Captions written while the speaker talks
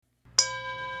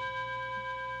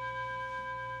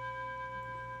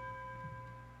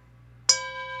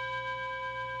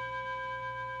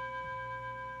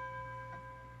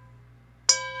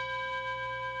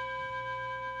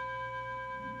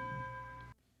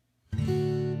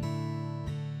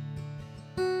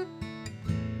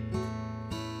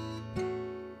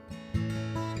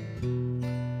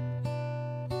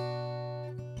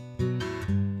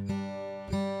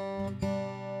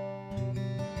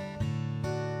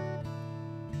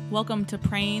Welcome to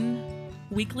Praying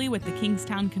Weekly with the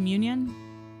Kingstown Communion.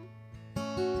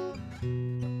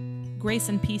 Grace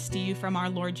and peace to you from our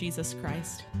Lord Jesus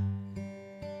Christ.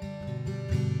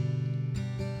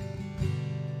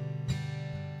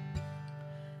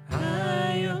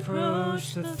 I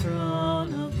approach the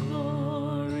throne of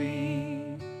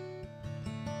glory.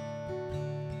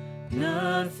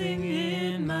 Nothing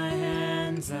in my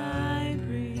hands I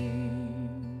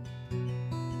bring,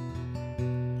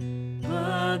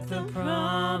 but the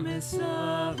promise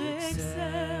of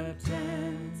acceptance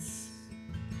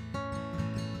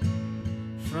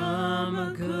from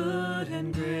a good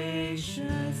and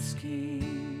gracious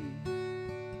King.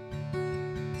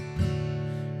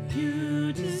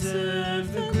 You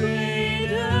deserve the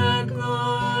greater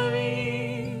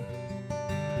glory.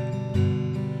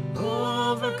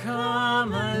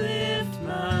 Overcome, I lift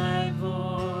my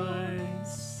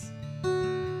voice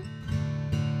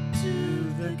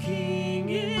to the King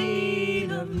in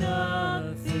need of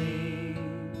nothing.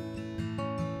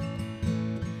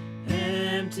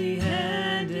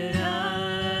 Empty-handed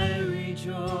I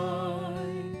rejoice.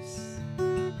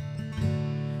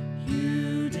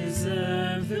 You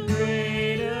deserve the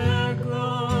greater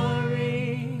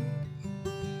glory.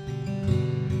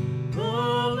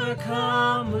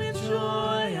 Overcome with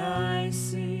joy I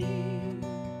sing.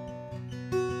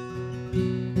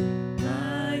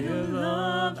 By your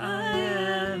love I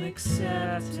am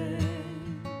accepted.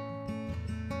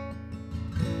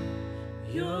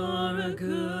 You're a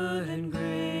good and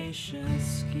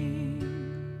gracious King.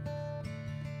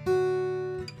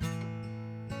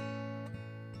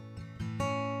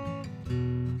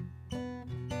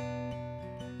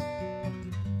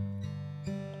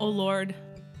 O Lord,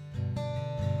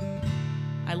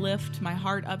 I lift my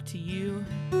heart up to you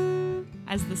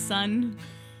as the sun.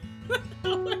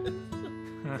 What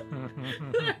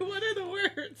are the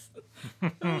words?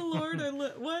 Oh Lord,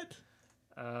 what?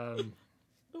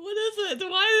 What is it?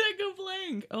 Why did I go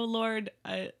blank? Oh Lord,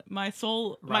 my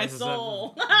soul rises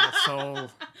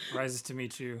to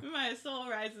meet you. My soul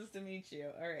rises to meet you.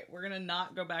 All right, we're gonna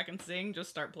not go back and sing. Just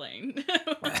start playing.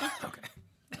 Okay.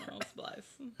 Oh,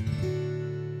 splice.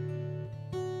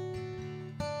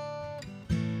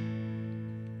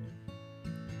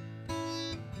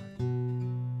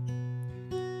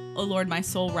 O Lord, my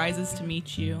soul rises to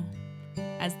meet you,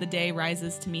 as the day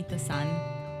rises to meet the sun.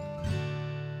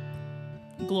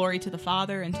 Glory to the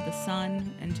Father, and to the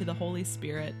Son, and to the Holy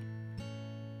Spirit,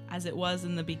 as it was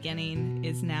in the beginning,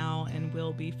 is now, and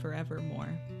will be forevermore.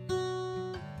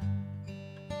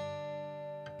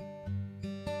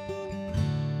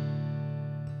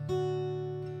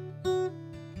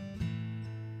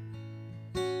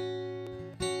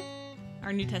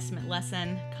 Our New Testament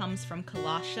lesson comes from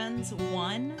Colossians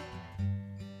 1,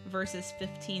 verses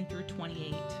 15 through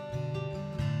 28.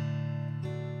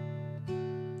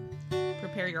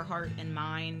 Prepare your heart and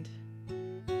mind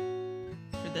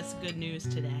for this good news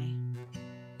today.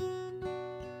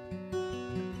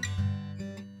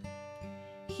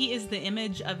 He is the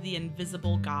image of the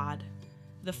invisible God,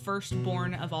 the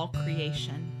firstborn of all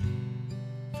creation.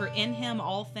 For in him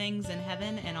all things in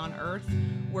heaven and on earth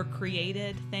were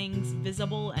created, things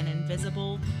visible and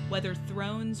invisible, whether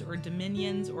thrones or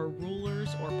dominions or rulers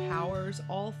or powers,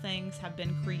 all things have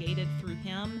been created through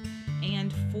him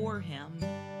and for him.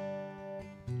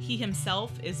 He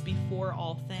himself is before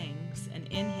all things, and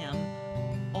in him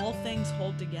all things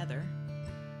hold together.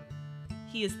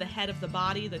 He is the head of the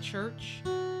body, the church.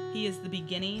 He is the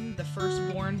beginning, the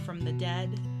firstborn from the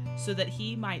dead, so that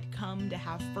he might come to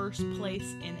have first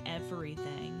place in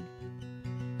everything.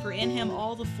 For in him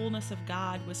all the fullness of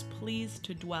God was pleased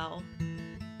to dwell,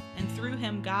 and through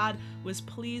him God was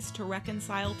pleased to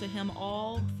reconcile to him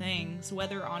all things,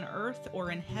 whether on earth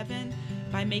or in heaven,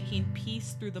 by making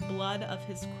peace through the blood of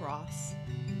his cross.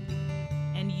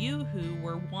 And you who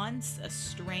were once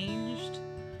estranged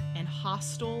and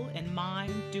hostile in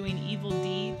mind, doing evil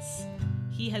deeds,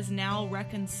 he has now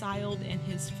reconciled in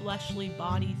his fleshly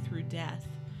body through death,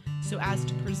 so as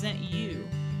to present you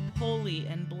holy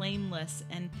and blameless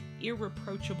and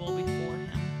irreproachable before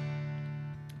him,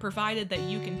 provided that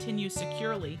you continue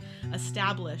securely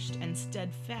established and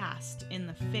steadfast in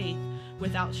the faith,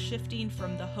 without shifting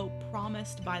from the hope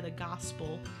promised by the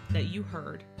gospel that you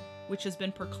heard, which has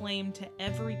been proclaimed to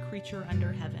every creature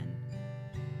under heaven.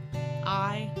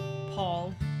 I,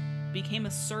 Paul, became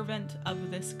a servant of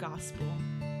this gospel.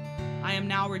 I am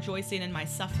now rejoicing in my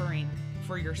suffering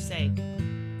for your sake,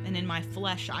 and in my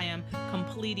flesh I am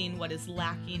completing what is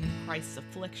lacking in Christ's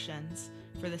afflictions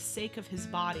for the sake of his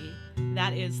body,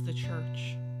 that is the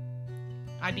church.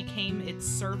 I became its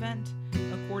servant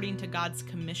according to God's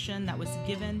commission that was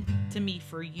given to me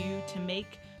for you to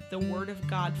make the word of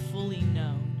God fully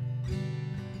known.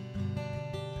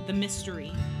 The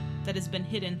mystery that has been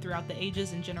hidden throughout the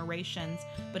ages and generations,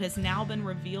 but has now been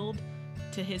revealed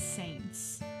to his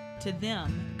saints. To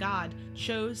them, God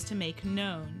chose to make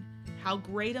known how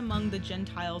great among the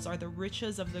Gentiles are the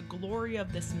riches of the glory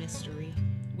of this mystery,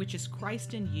 which is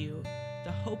Christ in you,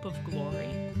 the hope of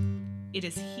glory. It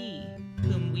is he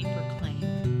whom we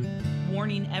proclaim,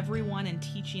 warning everyone and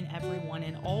teaching everyone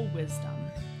in all wisdom,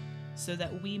 so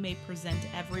that we may present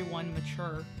everyone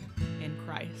mature in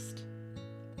Christ.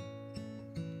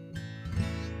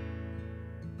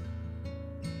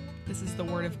 This is the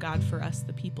word of God for us,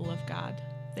 the people of God.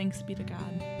 Thanks be to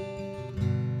God.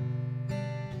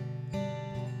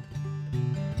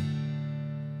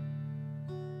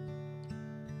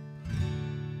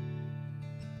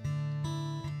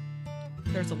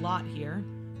 There's a lot here.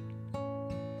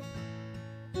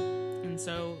 And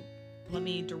so let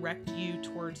me direct you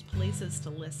towards places to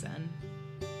listen.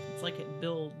 It's like it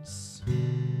builds.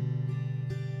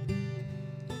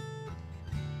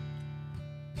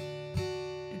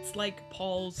 It's like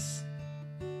Paul's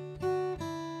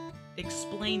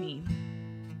explaining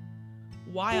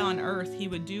why on earth he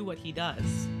would do what he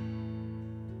does.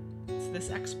 It's this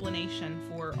explanation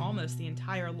for almost the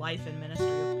entire life and ministry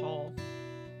of Paul.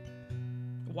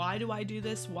 Why do I do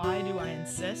this? Why do I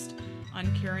insist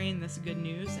on carrying this good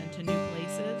news into new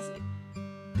places?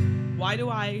 Why do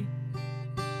I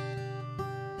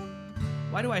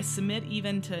submit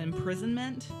even to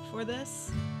imprisonment for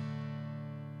this?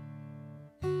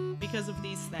 Because of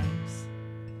these things.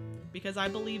 Because I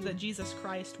believe that Jesus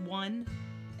Christ, one,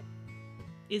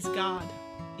 is God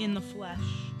in the flesh,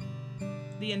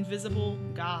 the invisible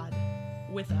God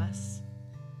with us.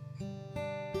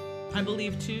 I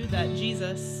believe, too, that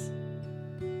Jesus,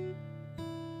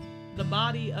 the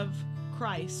body of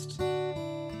Christ,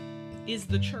 is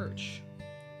the church,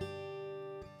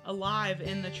 alive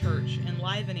in the church,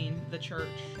 enlivening the church.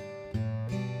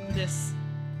 This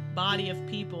body of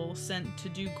people sent to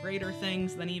do greater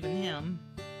things than even him.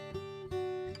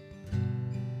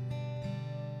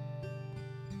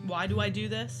 Why do I do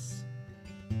this?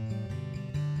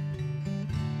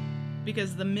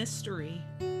 Because the mystery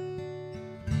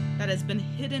that has been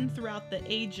hidden throughout the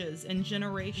ages and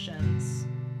generations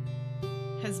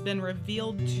has been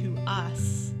revealed to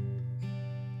us.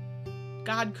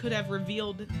 God could have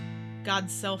revealed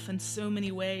God's self in so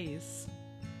many ways,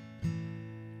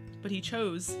 but he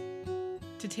chose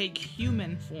to take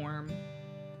human form,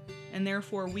 and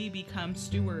therefore we become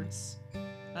stewards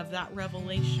of that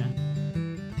revelation.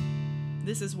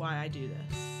 This is why I do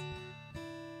this.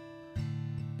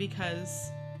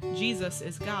 Because Jesus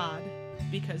is God,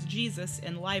 because Jesus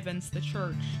enlivens the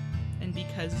church, and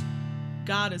because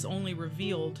God is only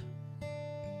revealed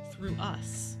through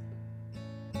us,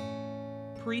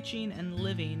 preaching and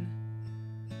living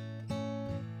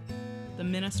the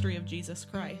ministry of Jesus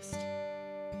Christ.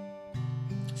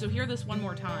 So hear this one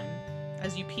more time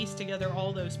as you piece together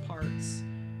all those parts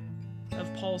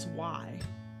of Paul's why.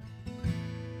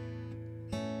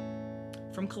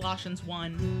 From Colossians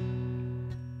 1,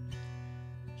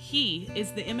 he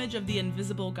is the image of the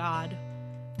invisible God,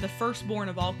 the firstborn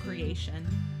of all creation.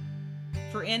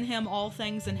 For in him all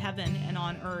things in heaven and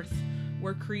on earth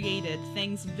were created,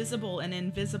 things visible and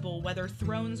invisible, whether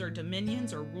thrones or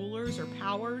dominions or rulers or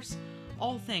powers.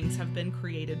 All things have been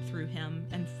created through him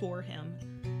and for him.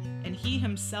 And he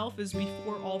himself is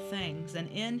before all things, and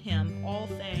in him all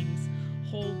things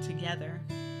hold together.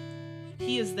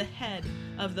 He is the head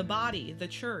of the body, the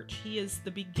church. He is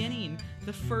the beginning,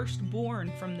 the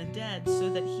firstborn from the dead,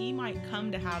 so that he might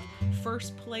come to have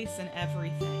first place in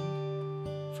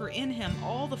everything. For in him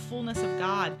all the fullness of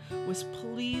God was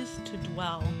pleased to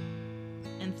dwell,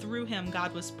 and through him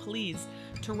God was pleased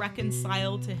to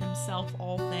reconcile to himself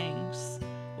all things,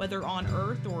 whether on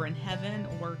earth or in heaven,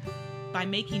 or by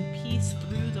making peace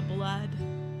through the blood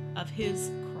of his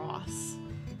cross.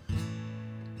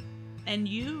 And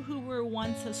you who were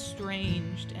once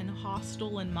estranged and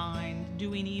hostile in mind,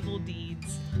 doing evil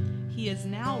deeds, he is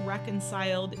now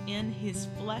reconciled in his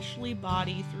fleshly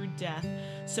body through death,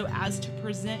 so as to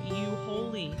present you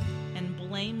holy and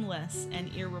blameless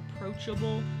and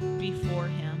irreproachable before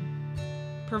him,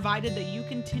 provided that you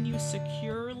continue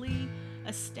securely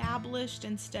established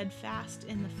and steadfast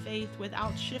in the faith,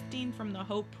 without shifting from the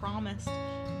hope promised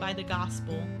by the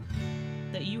gospel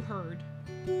that you heard,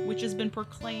 which has been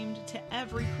proclaimed to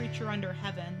every creature under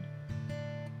heaven.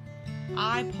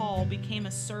 I, Paul, became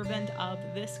a servant of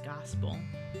this gospel.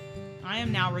 I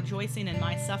am now rejoicing in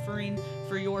my suffering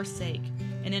for your sake,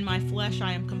 and in my flesh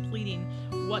I am completing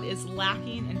what is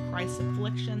lacking in Christ's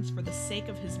afflictions for the sake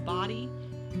of his body,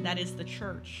 that is the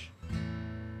church.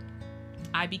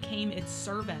 I became its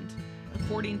servant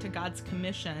according to God's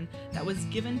commission that was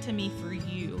given to me for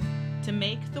you, to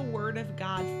make the word of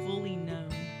God fully known,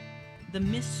 the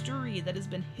mystery that has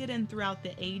been hidden throughout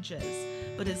the ages,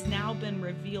 but has now been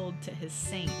revealed to his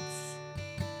saints.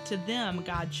 To them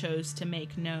God chose to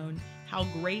make known how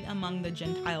great among the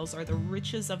Gentiles are the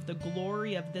riches of the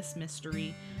glory of this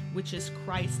mystery, which is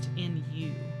Christ in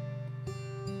you,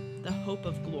 the hope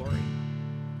of glory.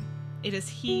 It is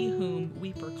he whom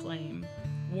we proclaim,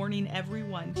 warning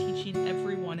everyone, teaching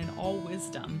everyone in all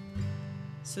wisdom,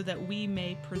 so that we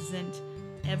may present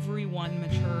everyone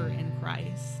mature in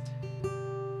Christ.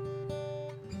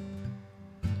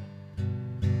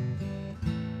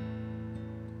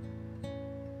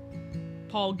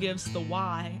 Paul gives the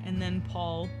why, and then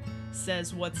Paul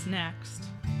says what's next.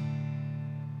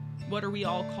 What are we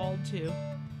all called to?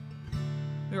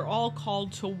 We're all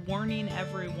called to warning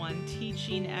everyone,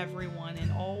 teaching everyone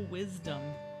in all wisdom.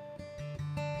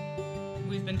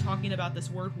 We've been talking about this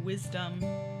word wisdom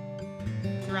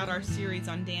throughout our series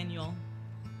on Daniel.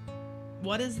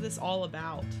 What is this all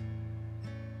about?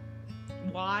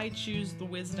 Why choose the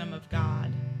wisdom of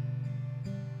God?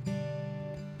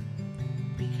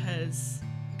 Because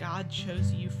God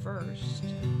chose you first.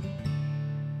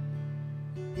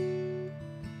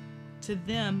 To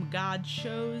them, God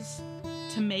chose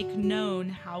to make known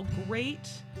how great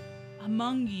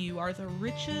among you are the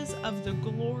riches of the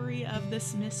glory of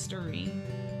this mystery,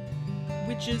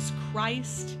 which is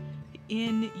Christ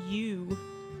in you.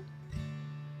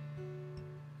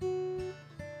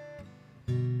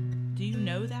 Do you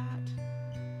know that?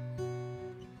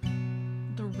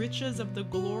 The riches of the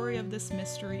glory of this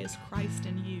mystery is Christ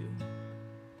in you.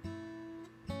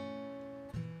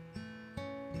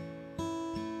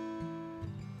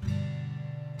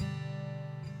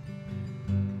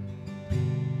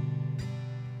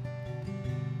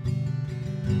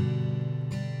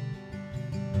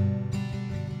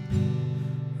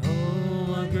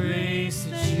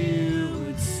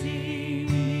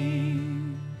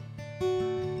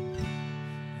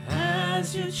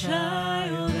 As your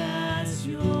child, as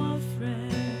your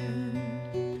friend,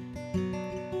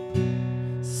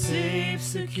 safe,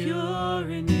 secure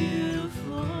in you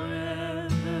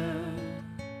forever.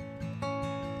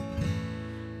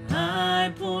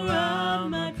 I pour out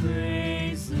my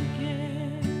praise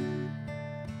again.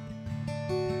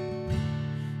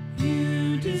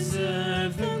 You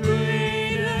deserve the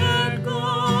greater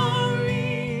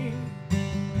glory.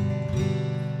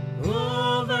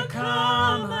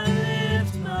 Overcome, I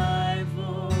lift my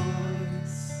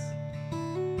voice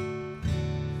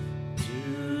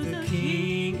to the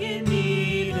King in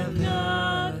need of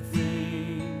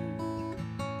nothing.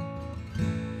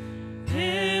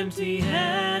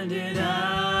 Empty-handed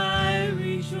I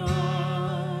rejoice.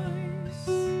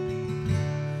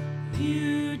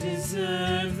 You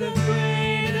deserve the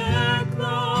greater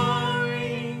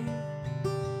glory.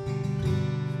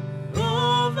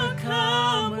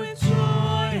 Overcome with joy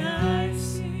I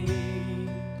sing.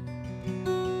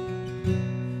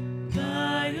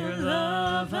 By your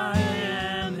love I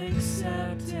am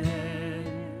accepted.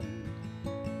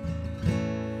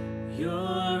 You're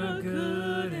a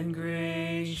good and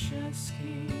gracious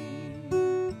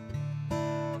King.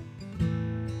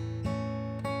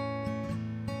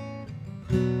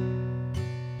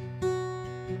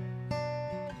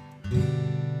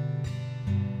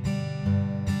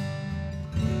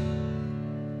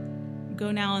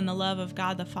 Go now in the love of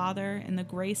God the Father, and the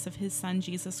grace of his Son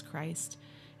Jesus Christ,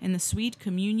 and the sweet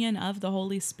communion of the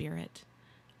Holy Spirit.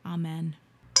 Amen.